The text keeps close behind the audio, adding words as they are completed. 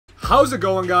How's it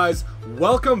going, guys?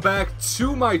 Welcome back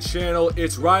to my channel.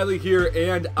 It's Riley here,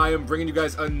 and I am bringing you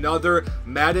guys another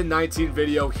Madden 19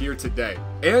 video here today.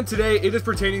 And today it is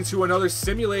pertaining to another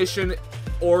simulation,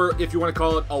 or if you want to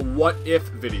call it a what if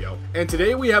video. And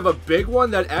today we have a big one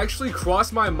that actually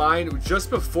crossed my mind just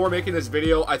before making this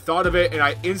video. I thought of it and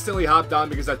I instantly hopped on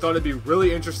because I thought it'd be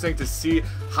really interesting to see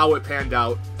how it panned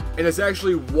out. And it's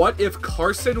actually, what if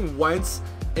Carson Wentz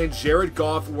and Jared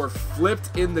Goff were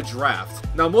flipped in the draft?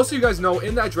 Now, most of you guys know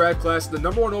in that draft class, the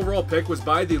 #1 overall pick was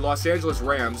by the Los Angeles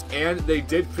Rams, and they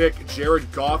did pick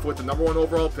Jared Goff with the #1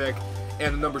 overall pick,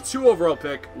 and the #2 overall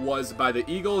pick was by the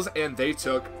Eagles, and they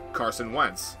took Carson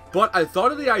Wentz. But I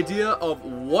thought of the idea of,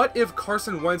 what if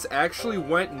Carson Wentz actually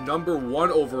went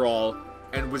 #1 overall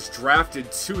and was drafted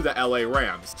to the LA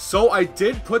Rams? So I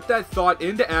did put that thought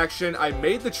into action. I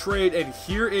made the trade, and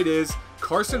here it is.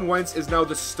 Carson Wentz is now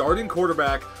the starting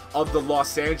quarterback of the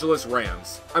Los Angeles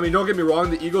Rams. I mean, don't get me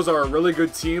wrong, the Eagles are a really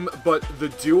good team, but the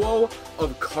duo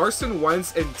of Carson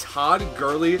Wentz and Todd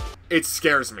Gurley, it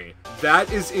scares me.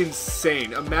 That is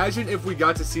insane. Imagine if we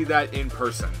got to see that in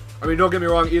person. I mean, don't get me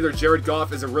wrong either, Jared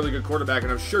Goff is a really good quarterback,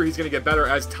 and I'm sure he's going to get better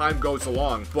as time goes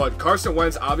along. But Carson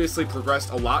Wentz obviously progressed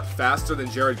a lot faster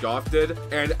than Jared Goff did,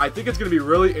 and I think it's going to be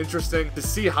really interesting to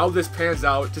see how this pans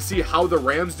out, to see how the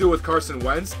Rams do with Carson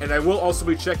Wentz, and I will also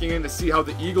be checking in to see how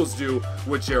the Eagles do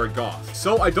with Jared Goff.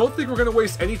 So I don't think we're going to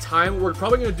waste any time. We're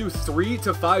probably going to do 3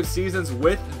 to 5 seasons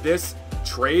with this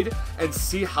trade and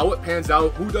see how it pans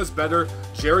out, who does better,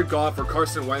 Jared Goff or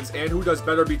Carson Wentz, and who does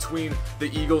better between the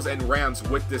Eagles and Rams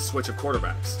with this switch of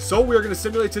quarterbacks. So we're going to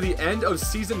simulate to the end of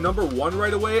season #1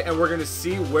 right away, and we're going to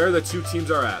see where the two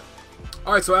teams are at.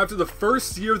 Alright, so after the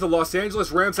first year, the Los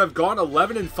Angeles Rams have gone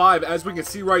 11-5, as we can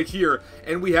see right here,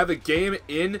 and we have a game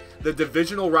in the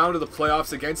divisional round of the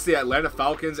playoffs against the Atlanta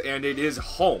Falcons, and it is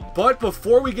home. But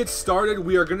before we get started,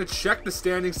 we are going to check the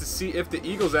standings to see if the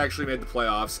Eagles actually made the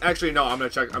playoffs. Actually, no, I'm going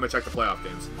to check the playoff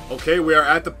games. Okay, we are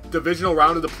at the divisional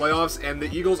round of the playoffs, and the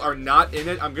Eagles are not in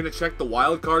it. I'm going to check the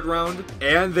wild card round,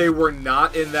 and they were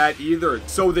not in that either.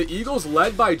 So the Eagles,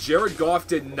 led by Jared Goff,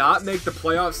 did not make the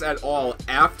playoffs at all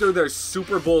after their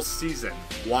Super Bowl season.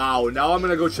 Wow, now I'm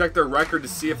going to go check their record to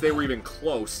see if they were even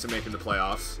close to making the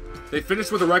playoffs. They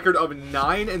finished with a record of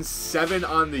 9-7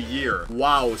 on the year.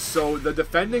 Wow, so the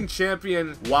defending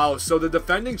champion,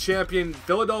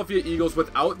 Philadelphia Eagles,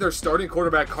 without their starting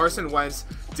quarterback Carson Wentz,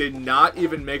 did not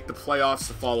even make the playoffs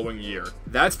the following year.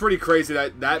 That's pretty crazy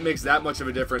that makes that much of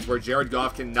a difference, where Jared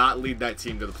Goff cannot lead that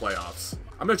team to the playoffs.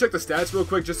 I'm going to check the stats real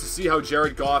quick just to see how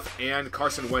Jared Goff and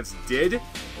Carson Wentz did.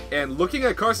 And looking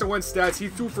at Carson Wentz stats, he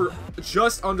threw for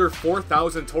just under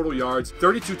 4,000 total yards,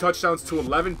 32 touchdowns to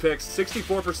 11 picks,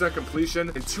 64%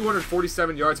 completion, and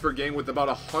 247 yards per game with about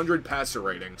 100 passer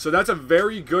rating. So that's a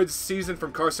very good season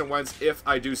from Carson Wentz, if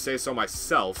I do say so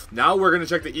myself. Now we're going to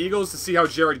check the Eagles to see how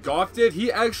Jared Goff did.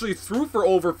 He actually threw for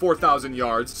over 4,000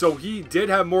 yards, so he did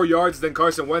have more yards than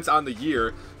Carson Wentz on the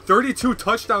year. 32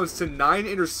 touchdowns to 9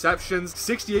 interceptions,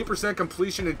 68%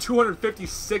 completion, and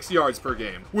 256 yards per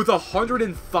game, with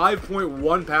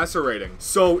 105.1 passer rating.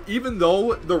 So even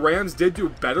though the Rams did do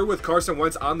better with Carson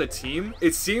Wentz on the team,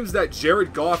 it seems that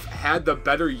Jared Goff had the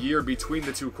better year between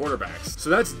the two quarterbacks.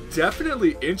 So that's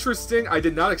definitely interesting. I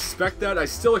did not expect that. I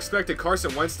still expected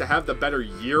Carson Wentz to have the better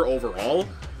year overall.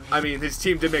 I mean, his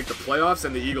team did make the playoffs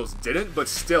and the Eagles didn't, but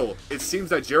still, it seems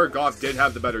that Jared Goff did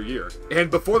have the better year.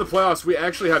 And before the playoffs, we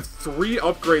actually have 3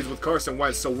 upgrades with Carson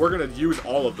Wentz, so we're going to use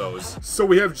all of those. So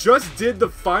we have just did the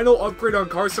final upgrade on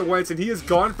Carson Wentz, and he has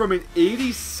gone from an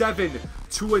 87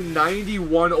 to a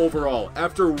 91 overall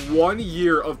after 1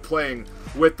 year of playing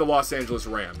with the Los Angeles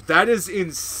Rams. That is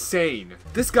insane.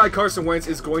 This guy Carson Wentz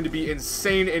is going to be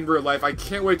insane in real life. I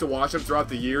can't wait to watch him throughout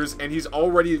the years, and he's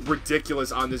already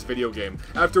ridiculous on this video game.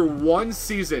 After 1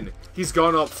 season, he's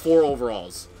gone up 4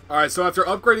 overalls. Alright, so after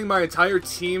upgrading my entire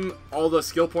team, all the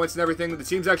skill points and everything, the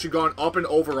team's actually gone up an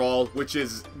overall, which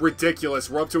is ridiculous.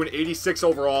 We're up to an 86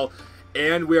 overall.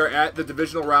 And we are at the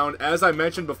divisional round. As I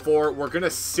mentioned before, we're going to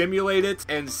simulate it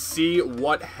and see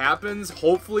what happens.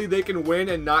 Hopefully they can win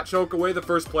and not choke away the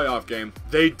first playoff game.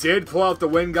 They did pull out the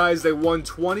win, guys. They won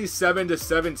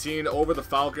 27-17 over the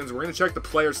Falcons. We're going to check the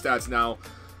player stats now.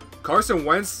 Carson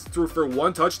Wentz threw for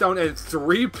 1 touchdown and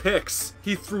 3 picks.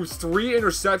 He threw 3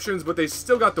 interceptions, but they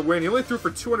still got the win. He only threw for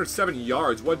 207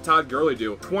 yards. What did Todd Gurley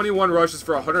do? 21 rushes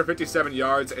for 157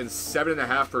 yards and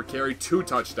 7.5 per carry, 2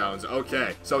 touchdowns.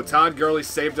 Okay, so Todd Gurley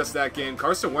saved us that game.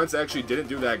 Carson Wentz actually didn't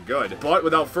do that good. But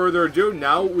without further ado,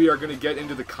 now we are going to get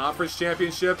into the conference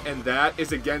championship, and that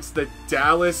is against the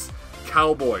Dallas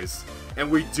Cowboys. and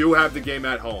we do have the game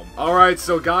at home. Alright,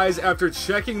 so guys, after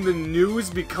checking the news,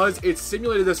 because it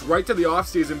simulated this right to the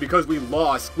offseason because we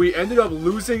lost, we ended up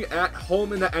losing at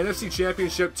home in the NFC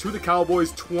Championship to the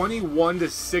Cowboys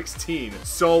 21-16.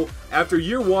 So after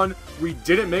year one, we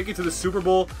didn't make it to the Super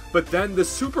Bowl, but then the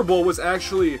Super Bowl was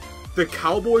actually the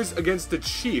Cowboys against the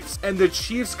Chiefs, and the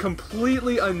Chiefs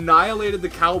completely annihilated the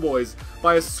Cowboys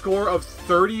by a score of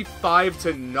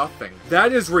 35-0.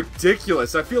 That is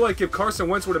ridiculous. I feel like if Carson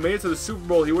Wentz would have made it to the Super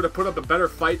Bowl, he would have put up a better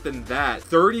fight than that.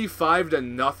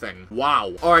 35-0.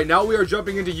 Wow. All right, now we are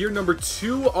jumping into year number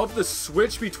 2 of the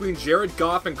switch between Jared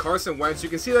Goff and Carson Wentz. You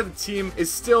can see that the team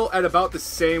is still at about the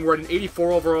same. We're at an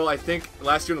 84 overall. I think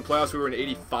last year in the playoffs we were an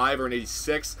 85 or an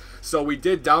 86. So we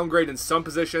did downgrade in some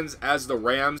positions as the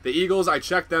Rams. The Eagles, I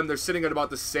checked them. They're sitting at about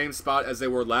the same spot as they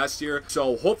were last year.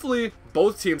 So hopefully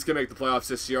both teams can make the playoffs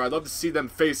this year. I'd love to see them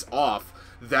face off.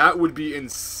 That would be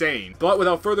insane. But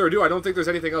without further ado, I don't think there's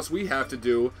anything else we have to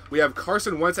do. We have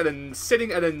Carson Wentz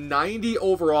sitting at a 90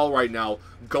 overall right now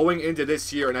going into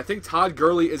this year. And I think Todd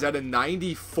Gurley is at a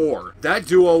 94. That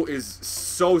duo is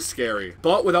so scary.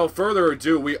 But without further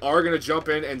ado, we are going to jump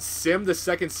in and sim the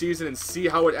second season and see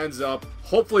how it ends up.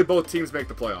 Hopefully both teams make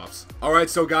the playoffs. Alright,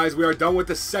 so guys, we are done with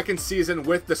the second season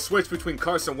with the switch between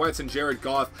Carson Wentz and Jared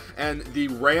Goff. And the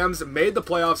Rams made the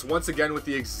playoffs once again with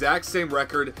the exact same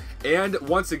record. And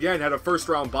once again had a first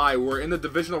round bye. We're in the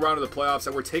divisional round of the playoffs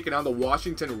and we're taking on the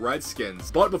Washington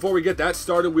Redskins. But before we get that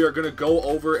started, we are going to go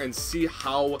over and see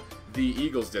how the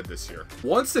Eagles did this year.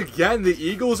 Once again, the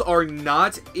Eagles are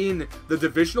not in the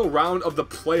divisional round of the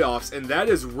playoffs, and that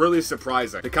is really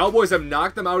surprising. The Cowboys have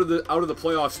knocked them out of the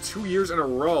playoffs 2 years in a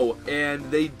row, and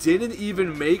they didn't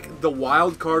even make the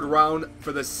wild card round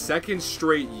for the second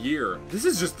straight year. This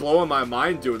is just blowing my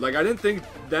mind, dude. Like, I didn't think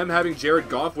them having Jared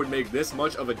Goff would make this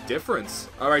much of a difference.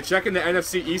 All right, checking the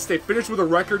NFC East, they finished with a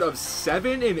record of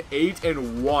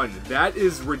 7-8-1. That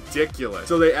is ridiculous.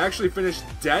 So they actually finished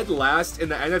dead last in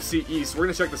the NFC East. We're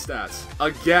gonna check the stats.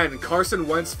 Again, Carson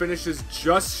Wentz finishes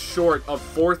just short of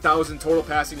 4,000 total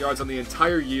passing yards on the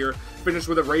entire year. Finished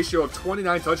with a ratio of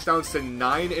 29 touchdowns to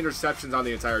 9 interceptions on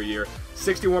the entire year.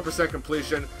 61%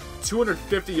 completion,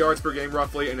 250 yards per game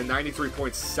roughly, and a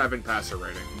 93.7 passer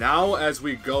rating. Now, as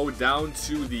we go down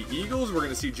to the Eagles, we're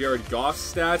going to see Jared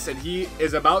Goff's stats, and he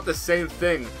is about the same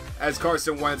thing as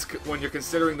Carson Wentz when you're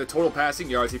considering the total passing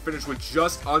yards. He finished with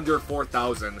just under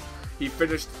 4,000. He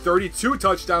finished 32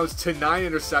 touchdowns to 9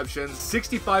 interceptions,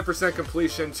 65%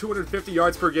 completion, 250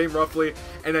 yards per game roughly,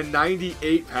 and a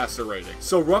 98 passer rating.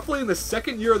 So roughly in the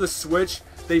second year of the switch,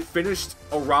 they finished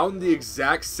around the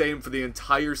exact same for the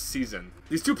entire season.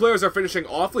 These two players are finishing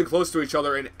awfully close to each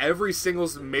other in every single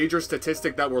major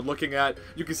statistic that we're looking at.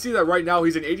 You can see that right now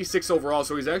he's an 86 overall,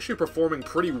 so he's actually performing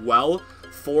pretty well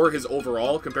for his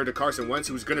overall compared to Carson Wentz,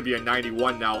 who's going to be a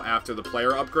 91 now after the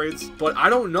player upgrades. But I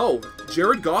don't know.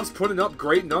 Jared Goff's putting up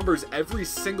great numbers every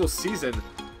single season,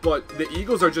 but the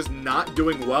Eagles are just not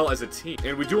doing well as a team.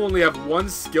 And we do only have one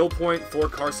skill point for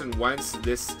Carson Wentz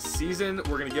this season.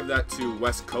 We're going to give that to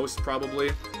West Coast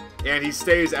probably. And he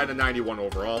stays at a 91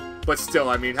 overall. But still,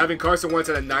 I mean, having Carson Wentz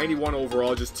at a 91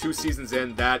 overall just 2 seasons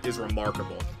in, that is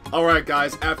remarkable. Alright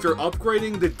guys, after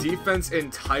upgrading the defense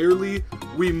entirely,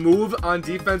 we move on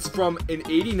defense from an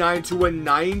 89 to a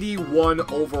 91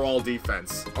 overall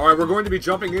defense. Alright, we're going to be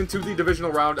jumping into the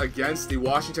divisional round against the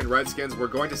Washington Redskins. We're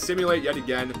going to simulate yet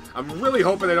again. I'm really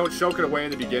hoping they don't choke it away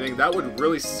in the beginning. That would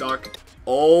really suck.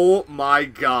 Oh my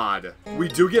god. We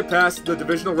do get past the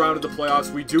divisional round of the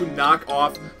playoffs. We do knock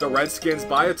off the Redskins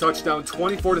by a touchdown,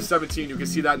 24-17. You can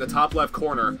see that in the top left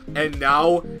corner. And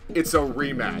now it's a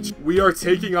rematch. We are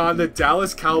taking on the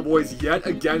Dallas Cowboys yet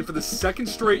again for the second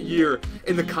straight year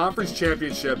in the conference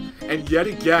championship. And yet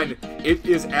again, it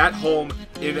is at home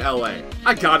in LA.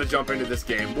 I gotta jump into this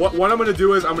game. What I'm gonna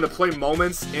do is I'm gonna play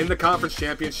moments in the conference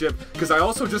championship because I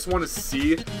also just want to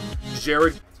see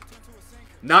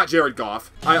not Jared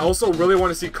Goff. I also really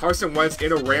want to see Carson Wentz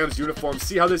in a Rams uniform,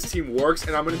 see how this team works,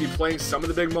 and I'm going to be playing some of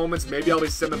the big moments. Maybe I'll be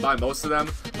simming by most of them,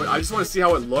 but I just want to see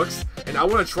how it looks, and I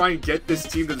want to try and get this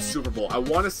team to the Super Bowl. I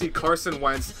want to see Carson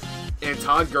Wentz and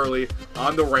Todd Gurley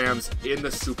on the Rams in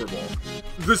the Super Bowl.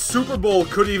 The Super Bowl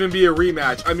could even be a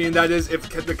rematch. I mean, that is if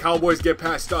the Cowboys get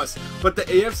past us, but the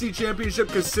AFC Championship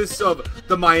consists of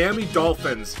the Miami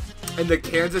Dolphins and the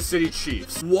Kansas City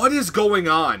Chiefs. What is going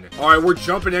on? All right, we're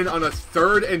jumping in on a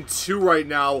 3rd and 2 right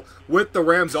now with the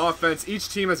Rams offense. Each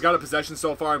team has got a possession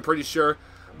so far, I'm pretty sure.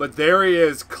 But there he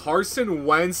is, Carson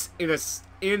Wentz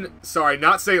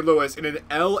not St. Louis, in an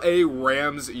LA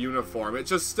Rams uniform. It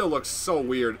just still looks so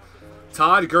weird.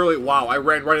 Todd Gurley, wow, I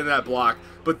ran right into that block.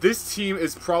 But this team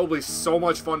is probably so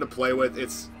much fun to play with.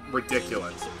 It's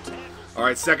ridiculous. All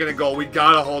right, second and goal. We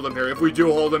got to hold them here. If we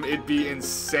do hold them, it'd be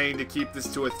insane to keep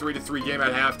this to a 3-3 game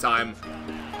at halftime.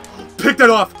 Pick that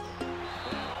off.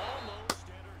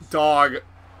 Dog.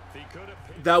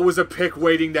 That was a pick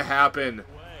waiting to happen.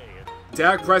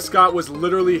 Dak Prescott was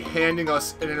literally handing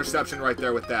us an interception right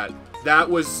there with that. That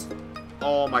was...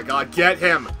 Oh, my God. Get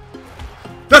him.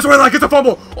 That's what I like. Get the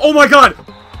fumble. Oh, my God.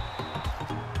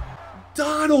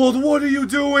 Donald, what are you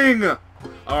doing?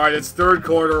 All right, it's third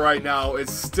quarter right now.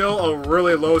 It's still a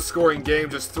really low-scoring game,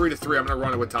 just 3-3. I'm going to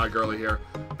run it with Todd Gurley here.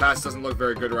 Pass doesn't look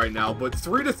very good right now, but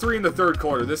 3-3 in the third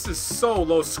quarter. This is so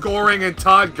low-scoring, and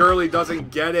Todd Gurley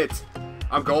doesn't get it.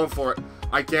 I'm going for it.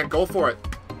 I can't go for it.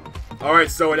 All right,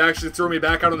 so it actually threw me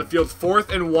back out on the field. 4th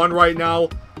and 1 right now.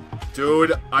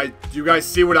 Dude, you guys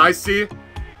see what I see?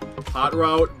 Hot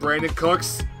route, Brandon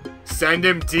Cooks. Send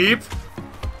him deep.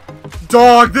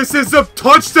 Dog, this is a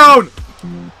touchdown!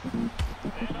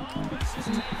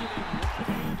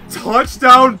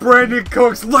 Touchdown, Brandon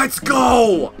Cooks. Let's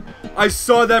go! I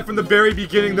saw that from the very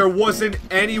beginning. There wasn't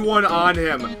anyone on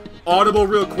him. Audible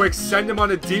real quick. Send him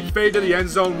on a deep fade to the end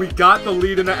zone. We got the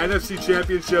lead in the NFC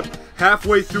Championship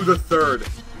halfway through the third.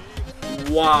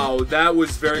 Wow, that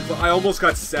was very close. I almost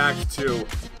got sacked, too.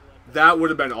 That would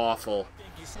have been awful.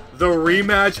 The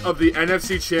rematch of the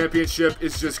NFC Championship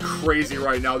is just crazy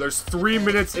right now. There's 3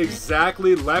 minutes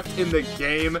exactly left in the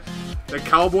game. The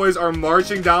Cowboys are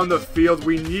marching down the field.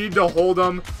 We need to hold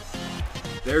them.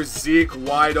 There's Zeke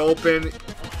wide open.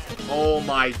 Oh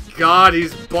my God,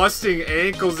 he's busting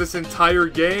ankles this entire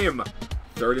game.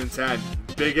 3rd and 10.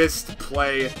 Biggest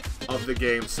play of the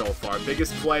game so far.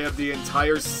 Biggest play of the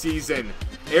entire season.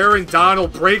 Aaron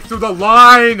Donald break through the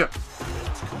line.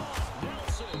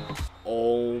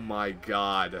 Oh my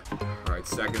God. All right,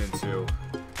 2nd and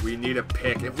 2. We need a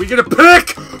pick. If we get a pick!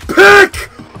 Pick!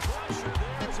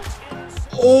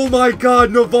 Oh my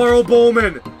God, Navarro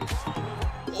Bowman.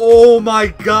 Oh my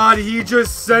God, he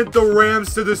just sent the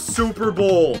Rams to the Super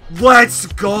Bowl. Let's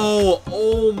go.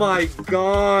 Oh my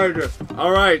God.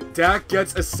 All right, Dak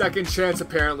gets a second chance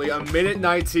apparently.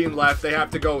 1:19 left. They have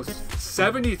to go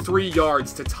 73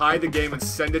 yards to tie the game and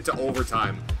send it to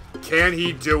overtime. Can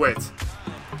he do it?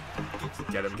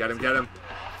 Get him, get him, get him.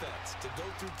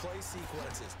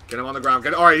 Get him on the ground.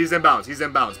 All right, he's inbounds. He's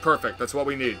inbounds. Perfect. That's what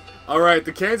we need. All right,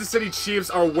 the Kansas City Chiefs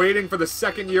are waiting for the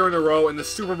 2nd year in a row in the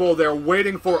Super Bowl. They're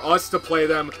waiting for us to play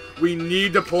them. We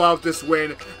need to pull out this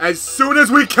win as soon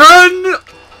as we can.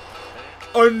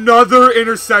 Another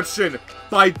interception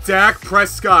by Dak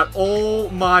Prescott. Oh,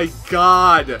 my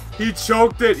God. He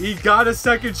choked it. He got a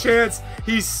second chance.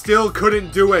 He still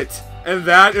couldn't do it. And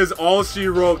that is all she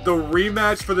wrote. The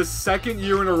rematch for the 2nd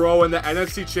year in a row in the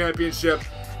NFC Championship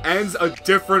ends a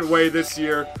different way this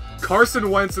year.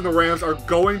 Carson Wentz and the Rams are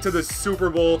going to the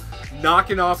Super Bowl,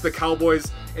 knocking off the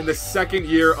Cowboys in the 2nd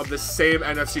year of the same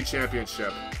NFC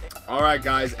Championship. Alright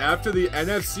guys, after the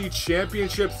NFC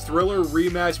Championship thriller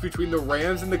rematch between the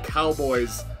Rams and the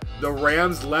Cowboys, the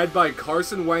Rams, led by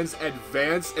Carson Wentz,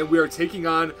 advance, and we are taking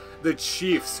on the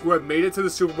Chiefs, who have made it to the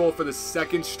Super Bowl for the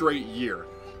 2nd straight year.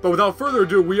 But without further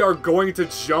ado, we are going to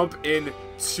jump in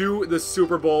to the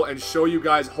Super Bowl and show you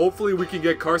guys. Hopefully we can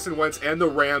get Carson Wentz and the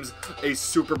Rams a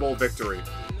Super Bowl victory.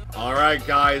 Alright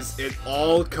guys, it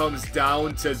all comes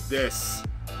down to this.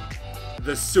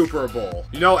 The Super Bowl.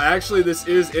 You know, actually this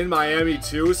is in Miami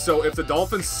too, so if the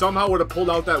Dolphins somehow would have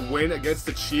pulled out that win against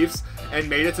the Chiefs and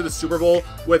made it to the Super Bowl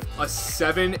with a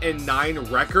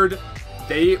 7-9 record,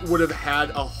 they would have had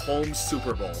a home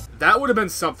Super Bowl. That would have been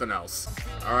something else.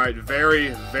 Alright, very,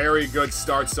 very good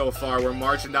start so far. We're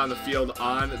marching down the field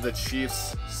on the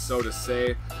Chiefs, so to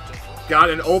say. Got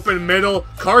an open middle.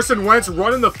 Carson Wentz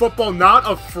running the football, not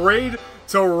afraid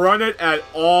to run it at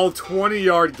all.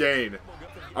 20-yard gain.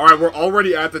 Alright, we're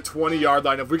already at the 20-yard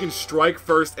line. If we can strike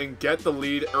first and get the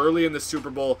lead early in the Super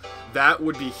Bowl, that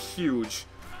would be huge.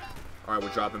 Alright, we're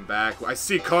dropping back. I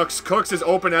see Cooks. Cooks is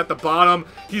open at the bottom.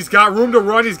 He's got room to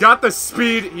run. He's got the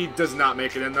speed. He does not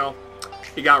make it in, though.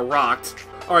 He got rocked.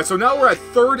 Alright, so now we're at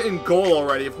 3rd and goal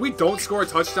already. If we don't score a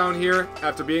touchdown here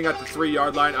after being at the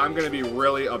 3-yard line, I'm going to be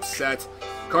really upset.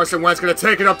 Carson Wentz going to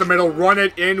take it up the middle, run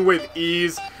it in with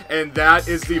ease, and that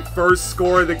is the first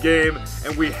score of the game,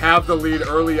 and we have the lead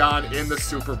early on in the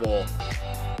Super Bowl.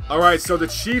 Alright, so the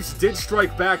Chiefs did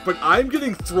strike back, but I'm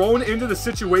getting thrown into the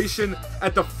situation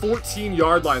at the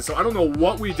 14-yard line, so I don't know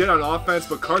what we did on offense,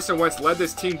 but Carson Wentz led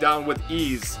this team down with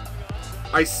ease.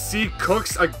 I see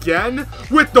Cooks again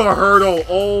with the hurdle.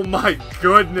 Oh my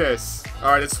goodness.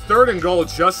 Alright, it's 3rd and goal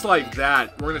just like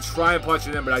that. We're going to try and punch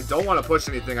it in, but I don't want to push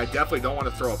anything. I definitely don't want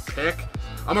to throw a pick.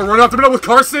 I'm going to run up the middle with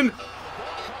Carson.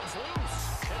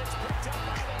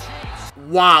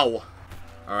 Wow.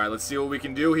 All right, let's see what we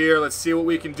can do here. Let's see what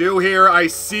we can do here. I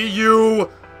see you.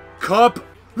 Cup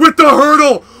with the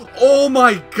hurdle. Oh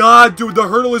my god, dude, the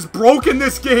hurdle is broken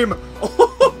this game.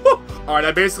 All right,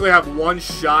 I basically have one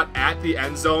shot at the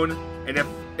end zone, and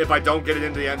if I don't get it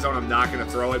into the end zone, I'm not going to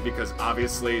throw it because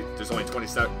obviously there's only 20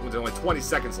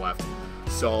 seconds left.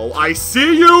 So I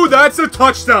see you. That's a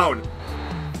touchdown.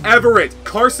 Everett,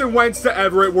 Carson Wentz to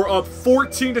Everett. We're up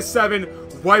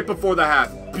 14-7 right before the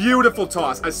half. Beautiful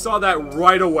toss. I saw that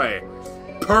right away.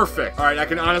 Perfect. All right, I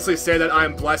can honestly say that I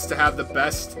am blessed to have the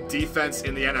best defense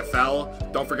in the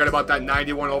NFL. Don't forget about that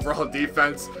 91 overall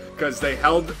defense because they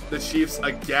held the Chiefs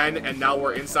again, and now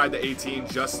we're inside the 18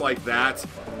 just like that.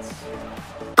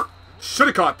 Should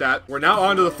have caught that. We're now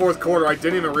on to the fourth quarter. I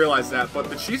didn't even realize that, but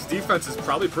the Chiefs' defense is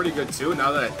probably pretty good too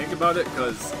now that I think about it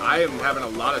because I am having a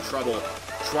lot of trouble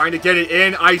trying to get it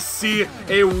in. I see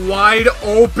a wide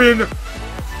open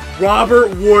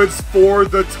Robert Woods for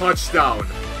the touchdown.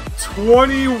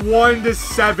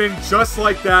 21-7, just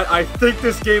like that. I think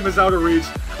this game is out of reach.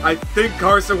 I think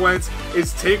Carson Wentz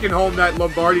is taking home that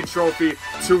Lombardi trophy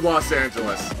to Los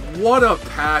Angeles. What a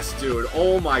pass, dude.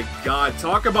 Oh my god.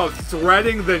 Talk about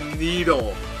threading the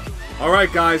needle.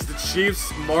 Alright, guys. The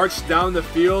Chiefs marched down the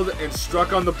field and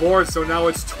struck on the board. So now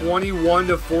it's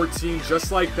 21-14,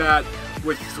 just like that.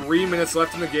 With 3 minutes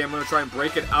left in the game. I'm going to try and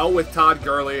break it out with Todd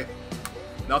Gurley.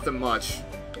 Nothing much.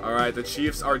 Alright, the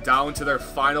Chiefs are down to their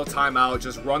final timeout.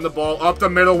 Just run the ball up the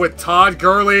middle with Todd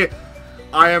Gurley.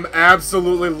 I am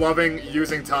absolutely loving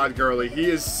using Todd Gurley. He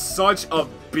is such a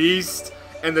beast,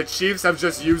 and the Chiefs have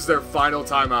just used their final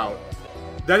timeout.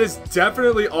 That is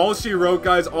definitely all she wrote,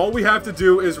 guys. All we have to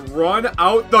do is run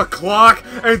out the clock,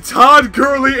 and Todd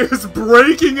Gurley is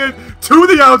breaking it to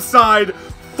the outside.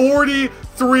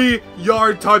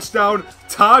 43-yard touchdown.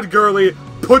 Todd Gurley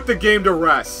put the game to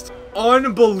rest.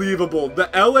 Unbelievable. The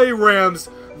LA Rams,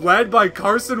 led by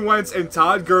Carson Wentz and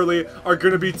Todd Gurley, are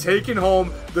going to be taking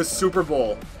home the Super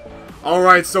Bowl.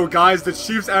 Alright, so guys, the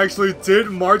Chiefs actually did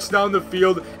march down the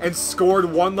field and scored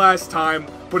one last time,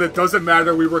 but it doesn't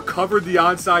matter. We recovered the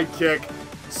onside kick.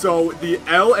 So the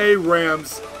LA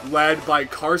Rams, led by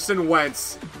Carson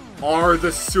Wentz, are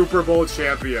the Super Bowl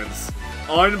champions.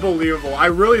 Unbelievable. I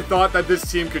really thought that this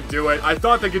team could do it. I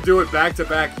thought they could do it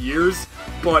back-to-back years,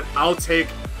 but I'll take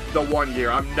the 1 year.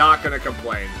 I'm not going to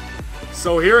complain.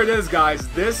 So here it is, guys.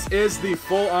 This is the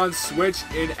full-on switch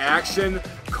in action.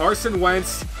 Carson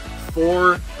Wentz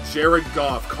for Jared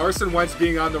Goff. Carson Wentz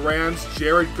being on the Rams,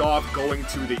 Jared Goff going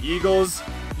to the Eagles.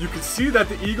 You can see that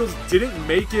the Eagles didn't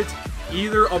make it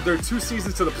either of their 2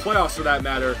 seasons to the playoffs for that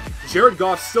matter. Jared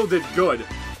Goff still did good,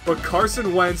 but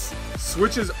Carson Wentz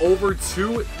switches over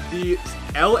to the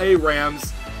LA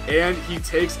Rams, and he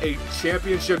takes a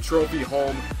championship trophy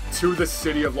home to the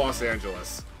city of Los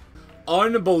Angeles.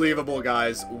 Unbelievable,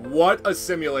 guys. What a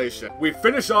simulation. We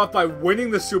finish off by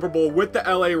winning the Super Bowl with the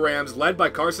LA Rams, led by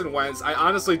Carson Wentz. I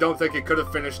honestly don't think it could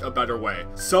have finished a better way.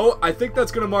 So I think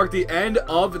that's going to mark the end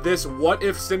of this what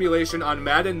if simulation on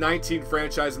Madden 19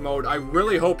 franchise mode. I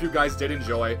really hope you guys did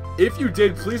enjoy. If you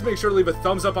did, please make sure to leave a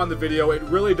thumbs up on the video. It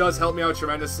really does help me out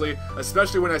tremendously,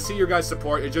 especially when I see your guys'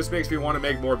 support. It just makes me want to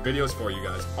make more videos for you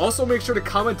guys. Also, make sure to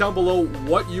comment down below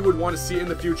what you would want to see in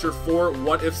the future for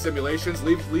what if simulations.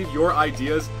 Leave your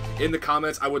ideas in the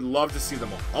comments. I would love to see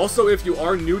them all. Also, if you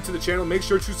are new to the channel, make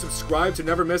sure to subscribe to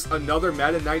never miss another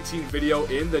Madden 19 video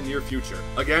in the near future.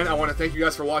 Again, I want to thank you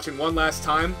guys for watching one last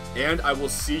time, and I will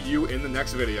see you in the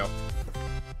next video.